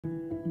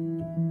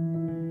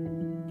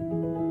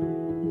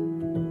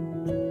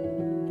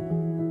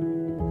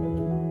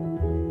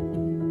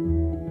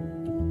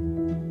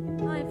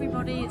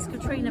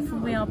Trina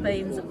from We Are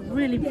Beams.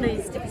 Really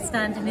pleased to be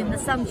standing in the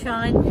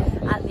sunshine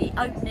at the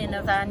opening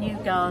of our new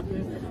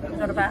garden. We've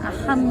got about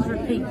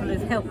 100 people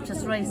who've helped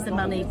us raise the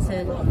money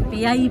to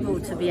be able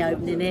to be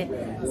opening it.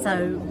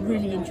 So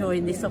really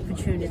enjoying this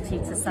opportunity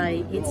to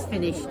say it's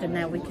finished and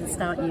now we can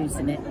start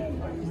using it.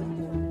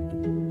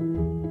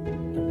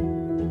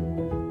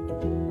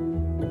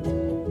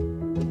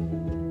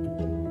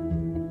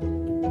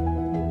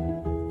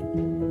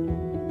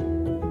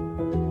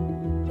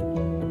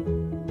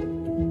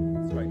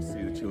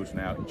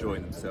 Out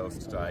enjoying themselves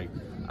today,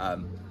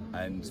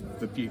 and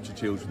for future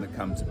children that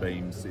come to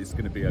Beams, it's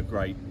going to be a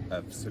great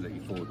facility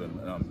for them,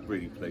 and I'm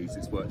really pleased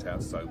it's worked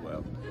out so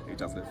well. It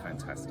does look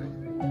fantastic.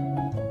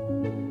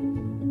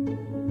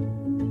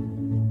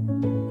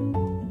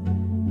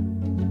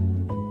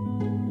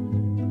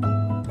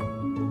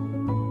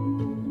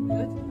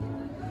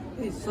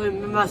 It's so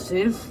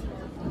massive,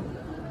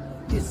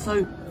 it's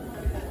so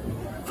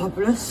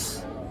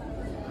fabulous,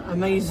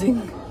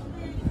 amazing.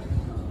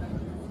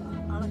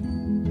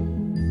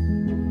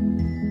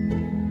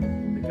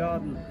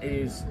 Garden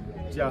is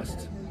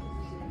just,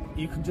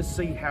 you can just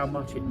see how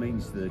much it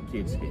means to the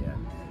kids here.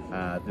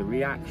 The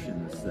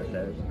reactions that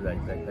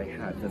they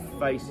have, the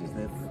faces,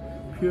 the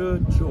pure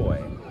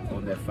joy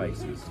on their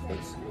faces.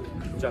 It's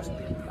just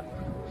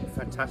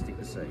fantastic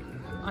to see.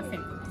 I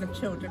think the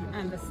children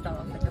and the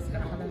staff are just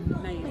going to have an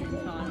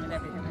amazing time with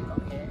everything they've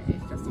got here.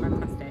 It's just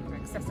fantastic and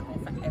accessible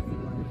for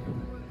everyone.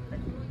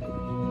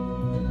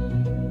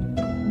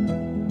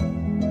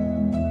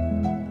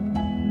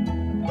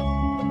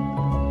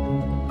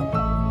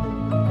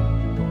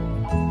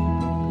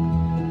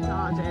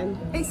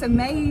 It's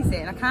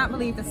amazing. I can't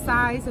believe the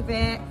size of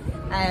it.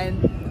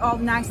 All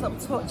the nice little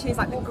touches,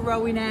 like the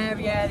growing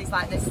area. There's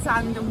like the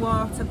sand and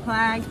water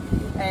play.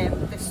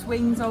 The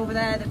swings over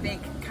there, the big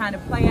kind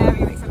of play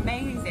area. It's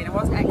amazing. I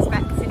wasn't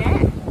expecting